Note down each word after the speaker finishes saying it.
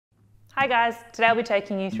Hi guys, today I'll be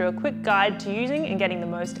taking you through a quick guide to using and getting the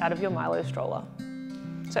most out of your Milo stroller.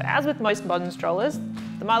 So as with most modern strollers,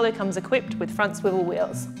 the Milo comes equipped with front swivel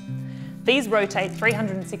wheels. These rotate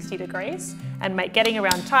 360 degrees and make getting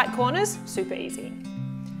around tight corners super easy.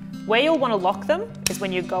 Where you'll want to lock them is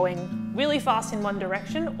when you're going really fast in one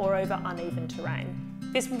direction or over uneven terrain.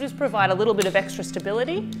 This will just provide a little bit of extra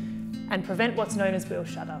stability and prevent what's known as wheel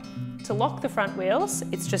shudder. To lock the front wheels,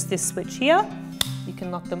 it's just this switch here. You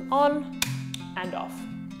can lock them on and off.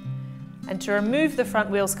 And to remove the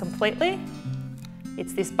front wheels completely,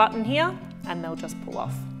 it's this button here and they'll just pull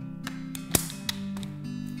off.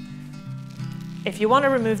 If you want to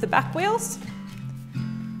remove the back wheels,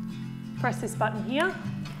 press this button here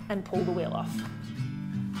and pull the wheel off.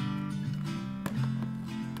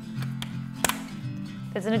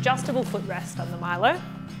 There's an adjustable footrest on the Milo.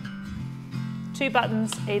 2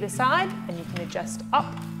 buttons either side and you can adjust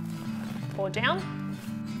up or down.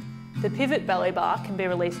 The pivot belly bar can be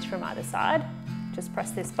released from either side. Just press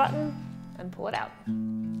this button and pull it out.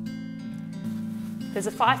 There's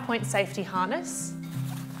a 5-point safety harness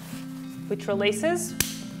which releases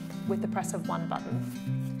with the press of 1 button.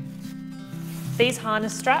 These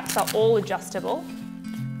harness straps are all adjustable,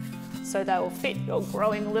 so they will fit your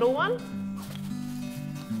growing little one,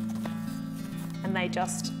 and they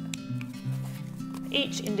just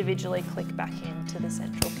each individually click back into the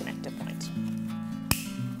central connector point.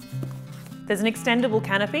 There's an extendable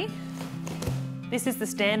canopy. This is the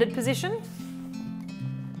standard position,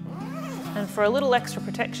 and for a little extra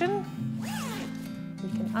protection, you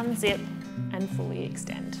can unzip and fully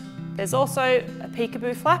extend. There's also a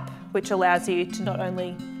peekaboo flap, which allows you to not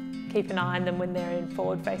only keep an eye on them when they're in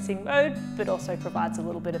forward-facing mode, but also provides a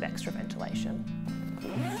little bit of extra ventilation.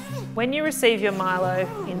 When you receive your Milo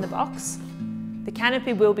in the box, the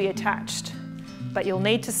canopy will be attached, but you'll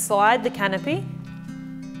need to slide the canopy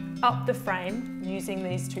up the frame using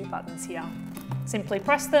these 2 buttons here. Simply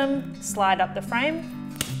press them, slide up the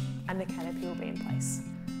frame, and the canopy will be in place.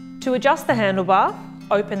 To adjust the handlebar,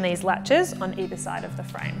 open these latches on either side of the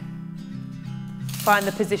frame. Find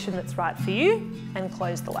the position that's right for you and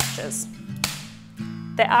close the latches.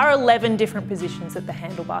 There are 11 different positions that the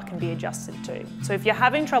handlebar can be adjusted to. So if you're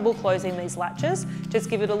having trouble closing these latches,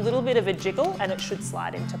 just give it a little bit of a jiggle and it should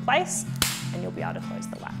slide into place and you'll be able to close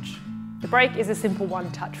the latch. The brake is a simple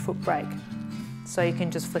one-touch foot brake. So you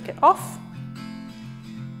can just flick it off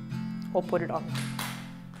or put it on.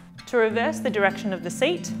 To reverse the direction of the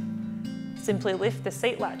seat, simply lift the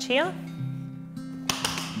seat latch here,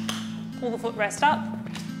 pull the footrest up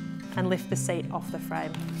and lift the seat off the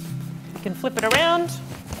frame. You can flip it around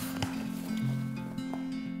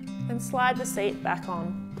and slide the seat back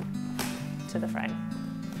on to the frame.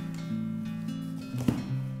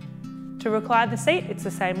 To recline the seat, it's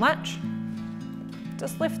the same latch.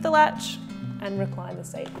 Just lift the latch and recline the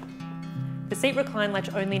seat. The seat recline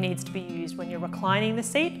latch only needs to be used when you're reclining the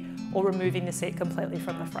seat or removing the seat completely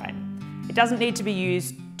from the frame. It doesn't need to be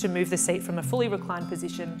used to move the seat from a fully reclined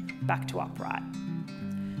position back to upright.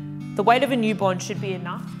 The weight of a newborn should be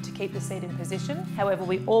enough to keep the seat in position. However,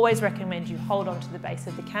 we always recommend you hold on to the base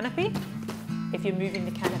of the canopy if you're moving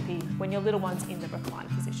the canopy when your little one's in the reclined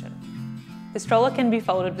position. The stroller can be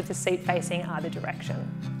folded with the seat facing either direction.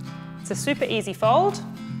 It's a super easy fold.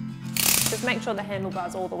 Just make sure the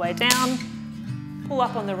handlebar's all the way down, pull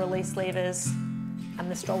up on the release levers, and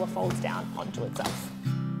the stroller folds down onto itself.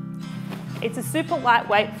 It's a super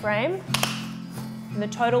lightweight frame, and the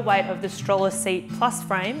total weight of the stroller seat plus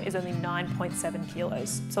frame is only 9.7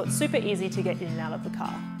 kilos, so it's super easy to get in and out of the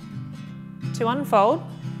car. To unfold,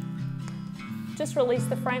 just release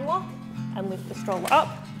the frame lock and lift the stroller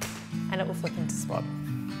up, and it will flip into spot.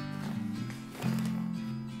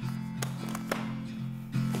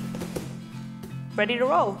 Ready to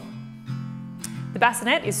roll. The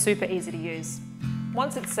bassinet is super easy to use.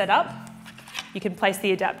 Once it's set up, you can place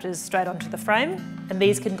the adapters straight onto the frame, and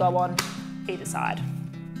these can go on either side.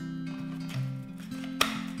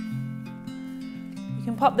 You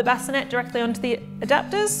can pop the bassinet directly onto the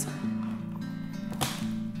adapters,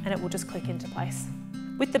 and it will just click into place.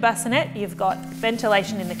 With the bassinet, you've got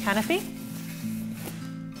ventilation in the canopy,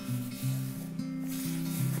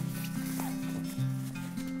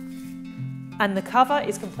 and the cover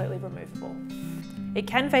is completely removable. It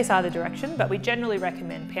can face either direction, but we generally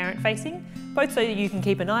recommend parent facing, both so you can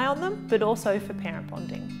keep an eye on them, but also for parent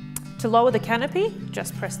bonding. To lower the canopy,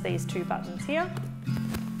 just press these 2 buttons here,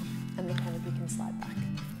 and the canopy can slide back.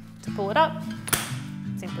 To pull it up,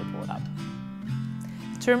 simply pull it up.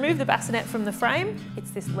 To remove the bassinet from the frame,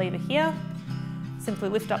 it's this lever here. Simply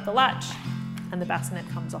lift up the latch, and the bassinet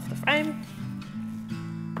comes off the frame.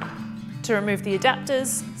 To To remove the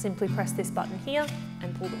adapters, simply press this button here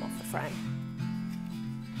and pull them off the frame.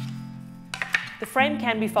 The frame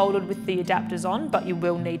can be folded with the adapters on, but you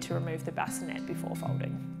will need to remove the bassinet before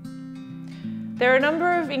folding. There are a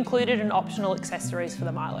number of included and optional accessories for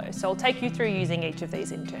the Milo, so I'll take you through using each of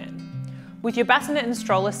these in turn. With your bassinet and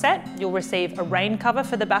stroller set, you'll receive a rain cover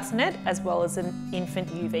for the bassinet as well as an infant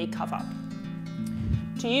UV cover.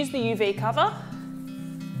 To use the UV cover,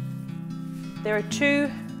 there are 2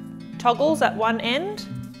 toggles at one end.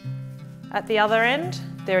 At the other end,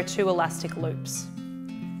 there are 2 elastic loops.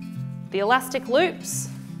 The elastic loops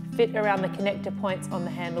fit around the connector points on the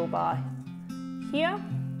handlebar here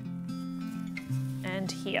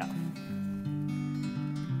and here.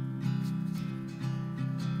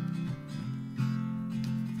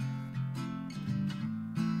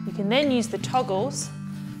 You can then use the toggles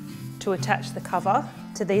to attach the cover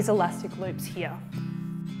to these elastic loops here.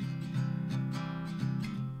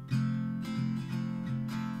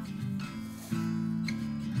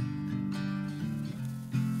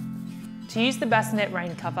 To use the bassinet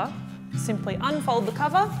rain cover, simply unfold the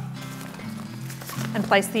cover and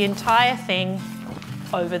place the entire thing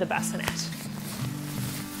over the bassinet.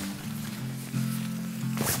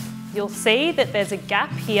 You'll see that there's a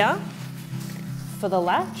gap here for the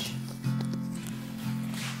latch.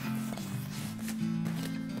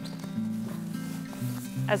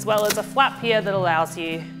 As well as a flap here that allows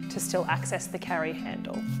you to still access the carry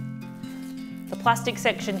handle. The plastic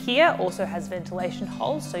section here also has ventilation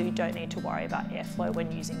holes, so you don't need to worry about airflow when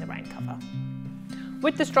using the rain cover.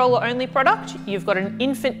 With the stroller only product, you've got an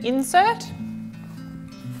infant insert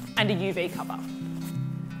and a UV cover.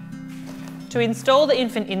 To install the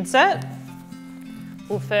infant insert,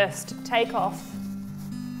 we'll first take off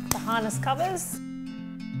the harness covers.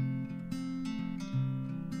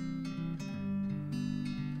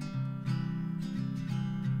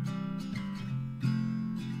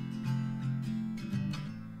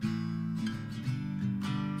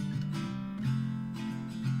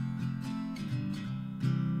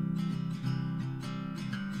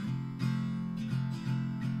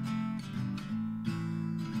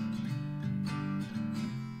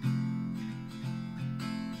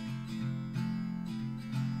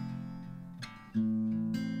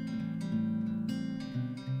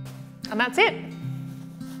 And that's it.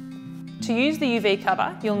 To use the UV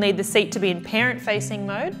cover, you'll need the seat to be in parent-facing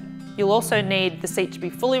mode. You'll also need the seat to be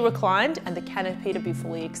fully reclined and the canopy to be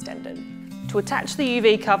fully extended. To attach the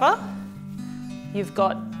UV cover, you've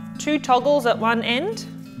got 2 toggles at one end.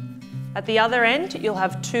 At the other end, you'll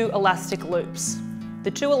have 2 elastic loops.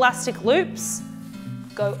 The 2 elastic loops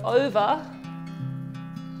go over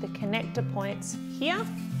the connector points here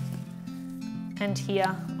and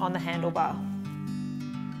here on the handlebar.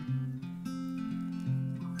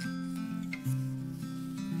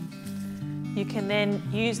 You can then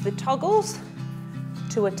use the toggles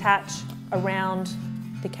to attach around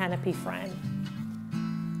the canopy frame.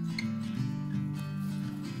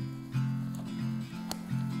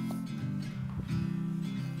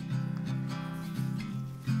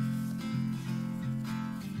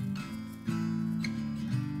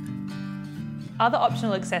 Other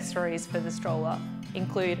optional accessories for the stroller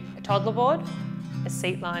include a toddler board, a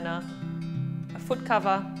seat liner, a foot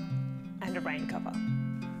cover, and a rain cover.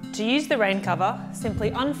 To use the rain cover, simply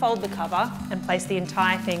unfold the cover and place the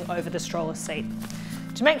entire thing over the stroller seat.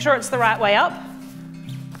 To make sure it's the right way up,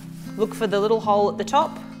 look for the little hole at the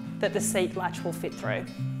top that the seat latch will fit through.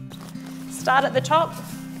 Start at the top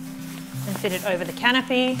and fit it over the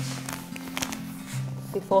canopy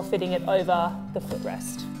before fitting it over the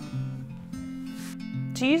footrest.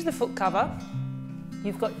 To use the foot cover,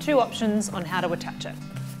 you've got 2 options on how to attach it.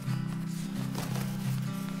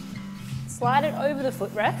 Slide it over the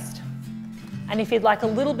footrest, and if you'd like a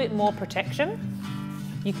little bit more protection,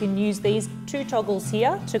 you can use these 2 toggles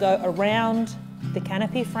here to go around the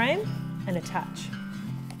canopy frame and attach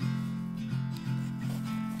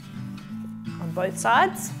on both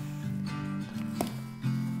sides.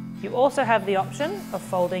 You also have the option of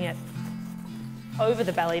folding it over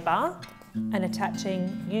the belly bar and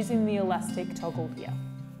attaching using the elastic toggle here.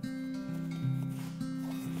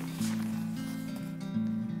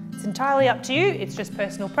 It's entirely up to you, it's just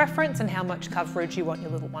personal preference and how much coverage you want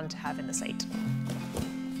your little one to have in the seat.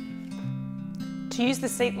 To use the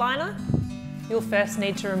seat liner, you'll first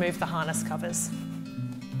need to remove the harness covers.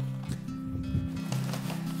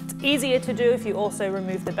 It's easier to do if you also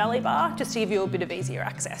remove the belly bar, just to give you a bit of easier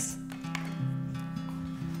access.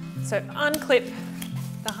 So unclip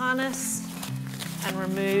the harness and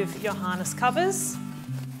remove your harness covers.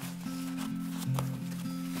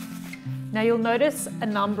 Now you'll notice a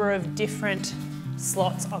number of different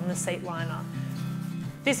slots on the seat liner.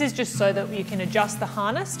 This is just so that you can adjust the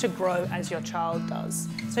harness to grow as your child does.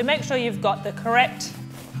 So make sure you've got the correct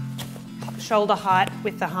shoulder height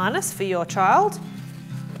with the harness for your child,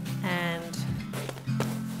 and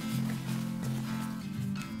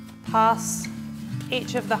pass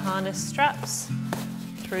each of the harness straps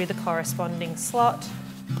through the corresponding slot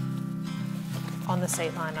on the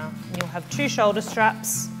seat liner. And you'll have 2 shoulder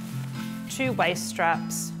straps, 2 waist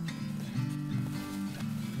straps,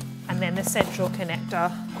 and then the central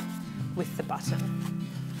connector with the button.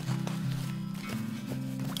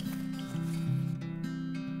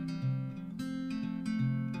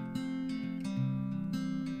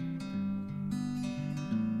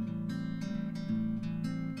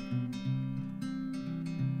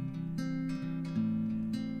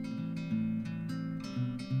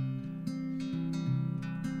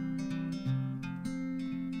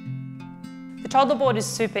 The toddler board is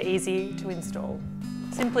super easy to install.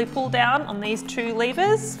 Simply pull down on these 2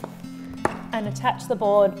 levers and attach the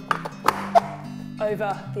board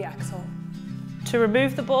over the axle. To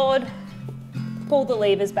remove the board, pull the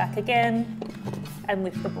levers back again and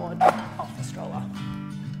lift the board off the stroller.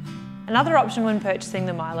 Another option when purchasing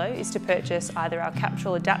the Milo is to purchase either our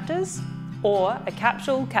capsule adapters or a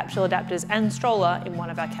capsule adapters and stroller in one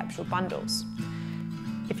of our capsule bundles.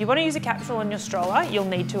 If you want to use a capsule on your stroller, you'll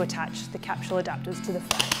need to attach the capsule adapters to the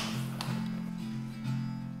frame.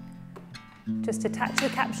 Just attach the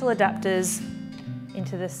capsule adapters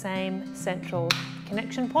into the same central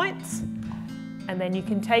connection points, and then you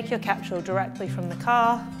can take your capsule directly from the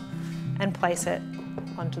car and place it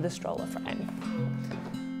onto the stroller frame.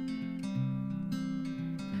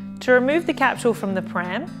 To remove the capsule from the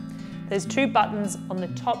pram, there's 2 buttons on the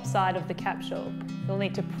top side of the capsule. You'll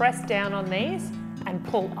need to press down on these and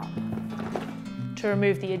pull up. To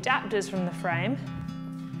remove the adapters from the frame,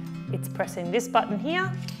 it's pressing this button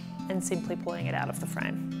here and simply pulling it out of the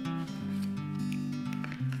frame.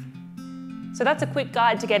 So that's a quick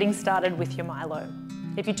guide to getting started with your Milo.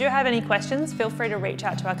 If you do have any questions, feel free to reach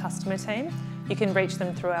out to our customer team. You can reach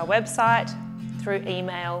them through our website, through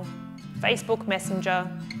email, Facebook Messenger,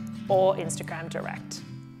 or Instagram Direct.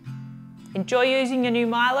 Enjoy using your new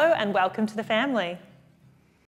Milo and welcome to the family.